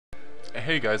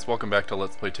Hey guys, welcome back to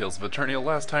Let's Play Tales of Eternia.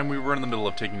 Last time we were in the middle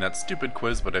of taking that stupid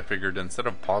quiz, but I figured instead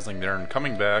of pausing there and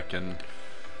coming back and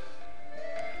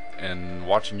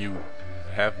watching you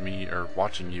having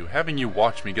you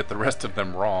watch me get the rest of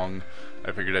them wrong,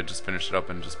 I figured I'd just finish it up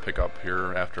and just pick up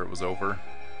here after it was over.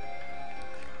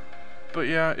 But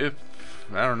yeah, if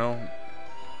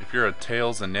you're a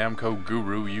Tales and Namco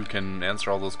guru, you can answer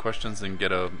all those questions and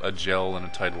get a gel and a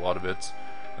title out of it.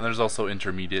 And there's also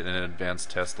intermediate and advanced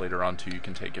tests later on too you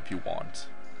can take if you want.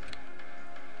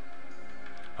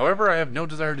 However, I have no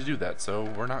desire to do that, so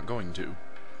we're not going to.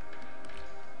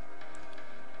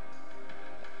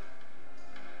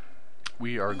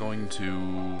 We're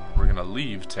gonna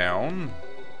leave town,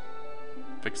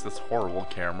 fix this horrible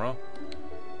camera,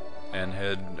 and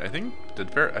head, I think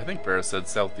Farrah said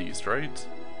southeast, right?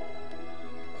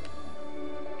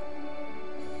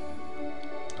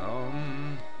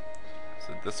 Is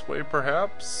it this way,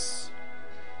 perhaps?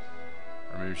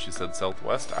 Or maybe she said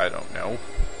southwest? I don't know.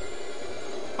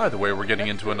 Either way, we're getting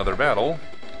into another battle.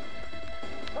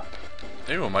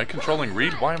 Ew, am I controlling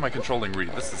Reed? Why am I controlling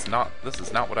Reed? This is not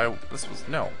what I...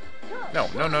 No. No.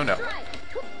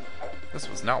 This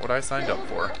was not what I signed up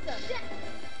for.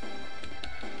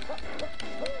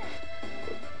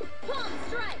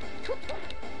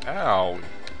 Ow.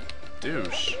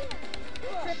 Douche.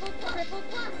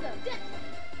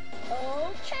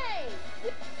 Okay.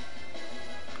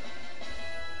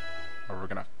 Well, we're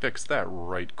gonna fix that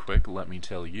right quick, let me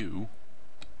tell you.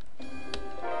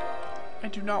 I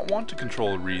do not want to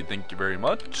control Reed, thank you very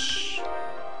much.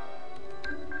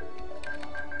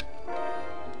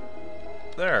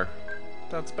 There.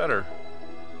 That's better.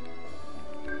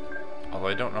 Although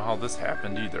I don't know how this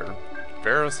happened either.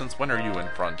 Farrah, since when are you in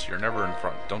front? You're never in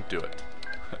front. Don't do it.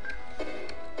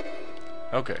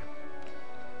 Okay.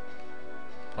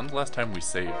 When's the last time we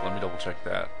saved? Let me double check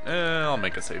that. I'll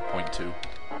make a save point 2.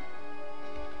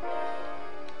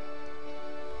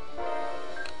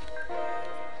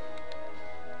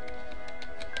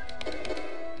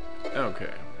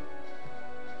 Okay.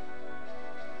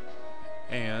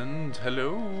 And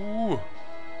hello!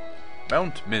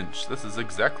 Mount Mintche. This is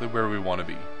exactly where we want to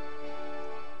be.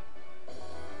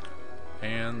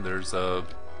 And there's a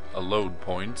load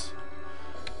point.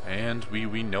 And we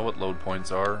know what load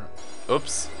points are.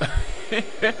 Oops.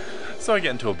 So I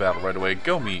get into a battle right away.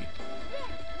 Go me.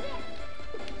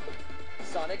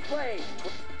 Sonic Blade.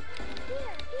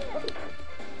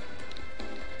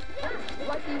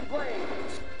 Lightning Blade.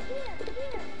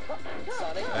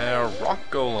 Sonic Blade. Rock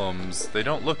golems. They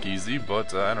don't look easy,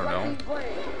 but I don't know.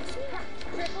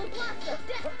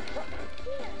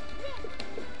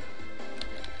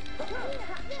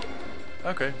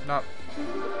 Okay, not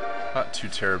too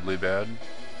terribly bad.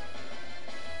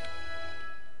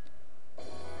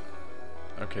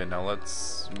 Okay, now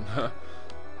let's...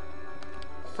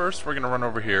 First, we're gonna run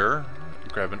over here,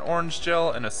 grab an orange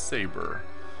gel and a saber.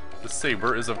 The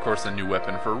saber is, of course, a new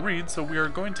weapon for Reed, so we are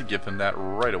going to give him that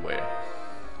right away.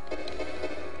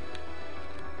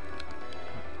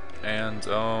 And,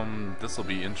 this will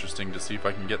be interesting to see if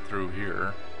I can get through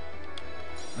here.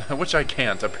 Which I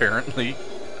can't, apparently.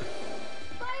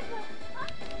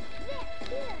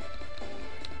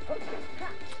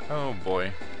 Oh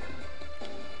boy.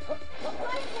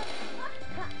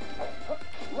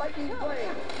 Lightning Blade.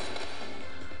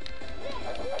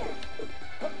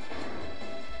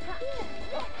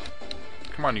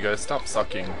 Come on, you guys, stop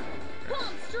sucking.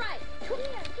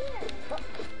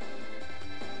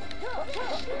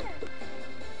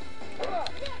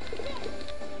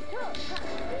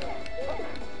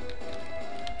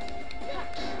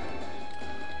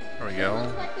 There we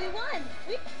go.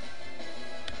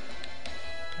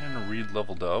 And Reed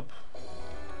leveled up.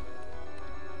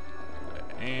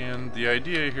 And the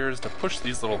idea here is to push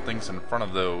these little things in front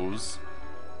of those.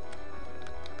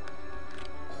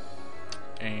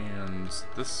 And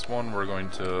this one we're going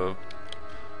to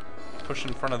push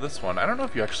in front of this one. I don't know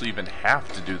if you actually even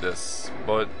have to do this,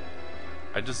 but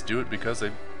I just do it because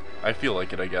I feel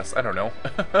like it, I guess. I don't know.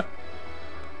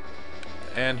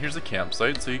 And here's a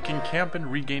campsite, so you can camp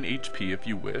and regain HP if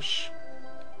you wish.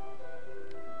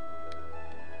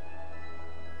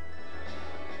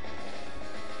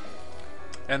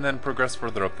 And then progress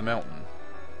further up the mountain.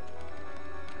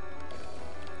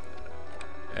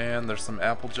 And there's some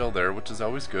apple gel there, which is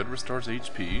always good, restores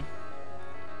HP.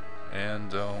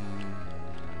 And,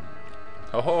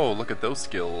 oh, look at those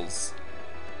skills.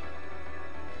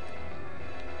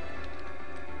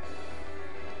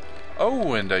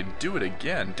 Oh, and I do it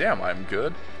again. Damn, I'm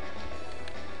good.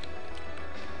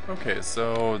 Okay,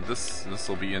 so this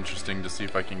will be interesting to see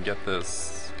if I can get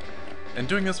this. And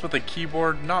doing this with a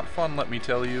keyboard, not fun, let me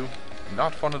tell you.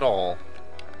 Not fun at all.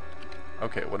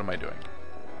 Okay, what am I doing?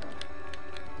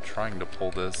 I'm trying to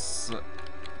pull this.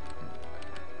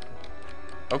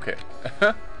 Okay.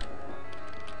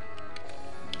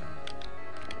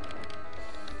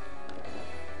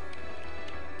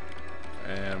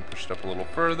 And push it up a little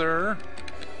further.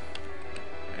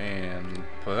 And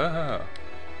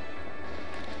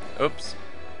oops.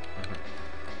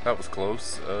 That was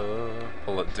close.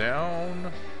 Pull it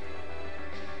down.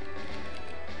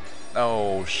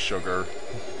 Oh, sugar.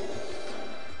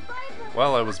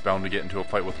 Well, I was bound to get into a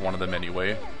fight with one of them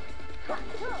anyway.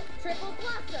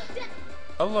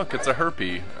 Oh look, it's a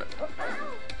Herpy.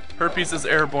 Herpes is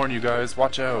airborne, you guys.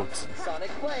 Watch out. Sonic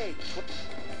Blade.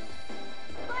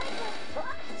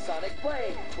 Sonic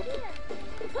Blade.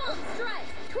 Palm strike.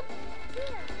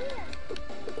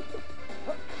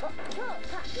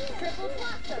 Triple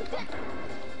blossom.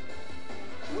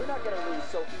 We're not gonna lose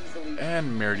so easily.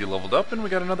 And Merity leveled up, and we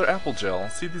got another apple gel.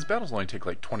 See, these battles only take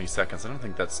like 20 seconds. I don't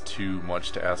think that's too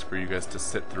much to ask for you guys to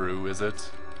sit through, is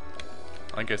it?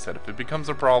 Like I said, if it becomes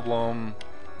a problem,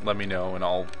 let me know and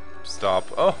I'll stop.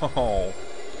 Oh!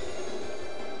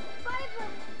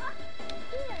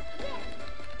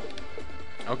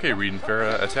 Okay, Reed and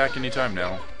Farah, attack anytime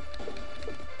now.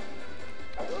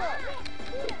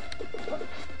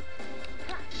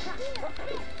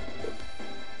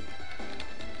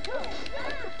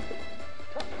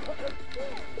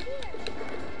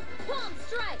 Palm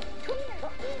strike.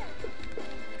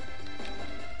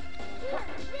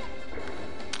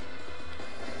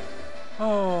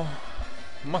 Oh,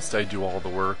 must I do all the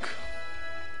work?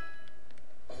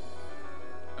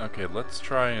 Okay, let's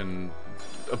try and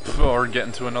or get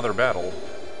into another battle.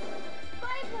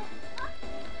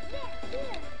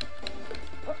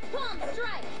 Palm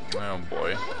strike. Oh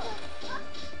boy.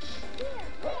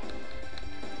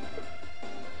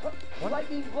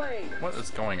 Lightning Blade. What is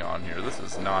going on here? This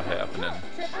is not happening.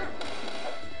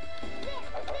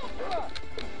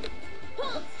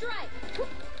 Palm strike.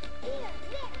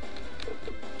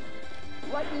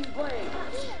 Lightning Blade.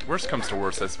 Worst comes to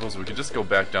worst, I suppose we could just go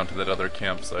back down to that other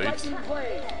campsite. Lightning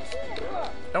Blade.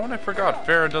 Oh, and I forgot,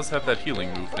 Farah does have that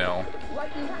healing move now.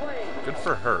 Lightning Blade. Good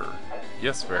for her.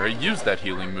 Yes, Farah, use that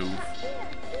healing move.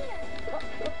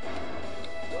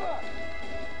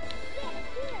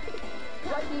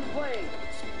 Lightning Blade.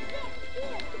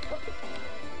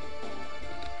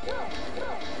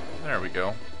 There we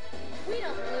go. We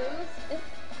don't lose.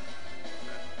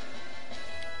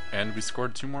 And we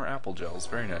scored 2 more apple gels.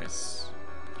 Very nice.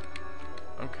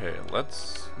 Okay,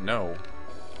 let's... No.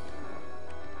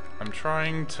 I'm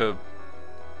trying to...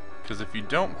 Because if you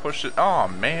don't push it... Aw,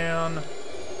 man!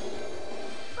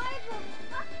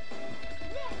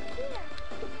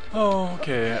 Oh,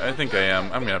 okay. I think I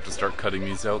am. I'm gonna have to start cutting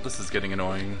these out. This is getting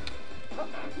annoying.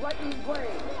 Lightning Blade.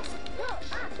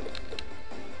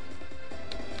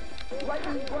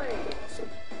 Lightning Blade.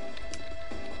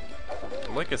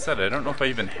 Like I said, I don't know if I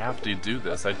even have to do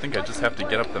this. I think I just have to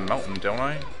get up the mountain, don't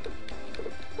I?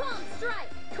 Palm strike.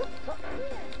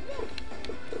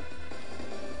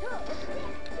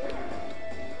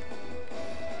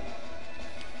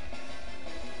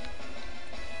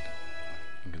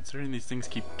 And considering these things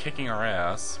keep kicking our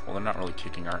ass, well, they're not really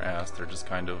kicking our ass, they're just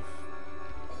kind of...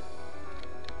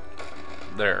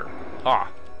 There. Ha!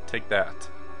 Take that.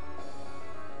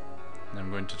 And I'm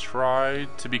going to try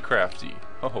to be crafty.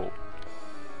 Oh.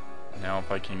 Now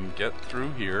if I can get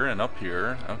through here and up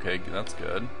here, okay, that's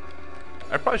good.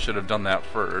 I probably should have done that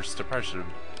first. I probably should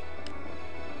have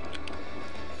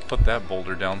put that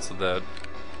boulder down so that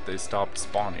they stopped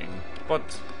spawning.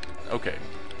 But, okay.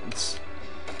 It's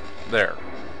there.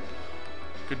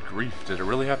 Good grief, did it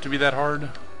really have to be that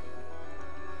hard?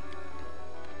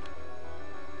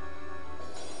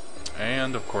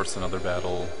 And, of course, another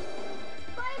battle.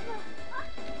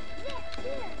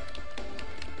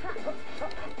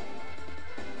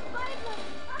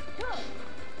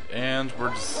 And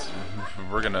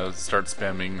we're gonna start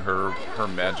spamming her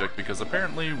magic because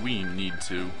apparently we need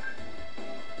to.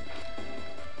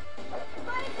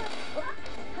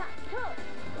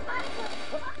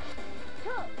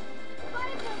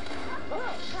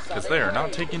 Because they are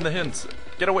not taking the hints.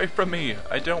 Get away from me!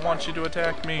 I don't want you to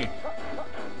attack me.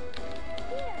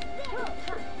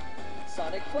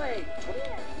 Sonic Blade.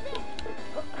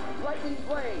 Lightning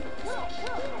Blade.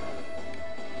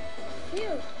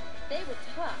 Phew, they were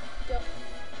tough.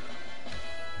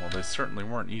 Well, they certainly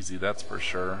weren't easy, that's for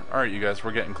sure. Alright, you guys,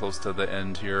 we're getting close to the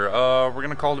end here. We're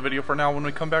gonna call it a video for now. When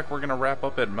we come back, we're gonna wrap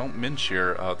up at Mount Mintche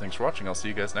here. Thanks for watching. I'll see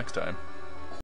you guys next time.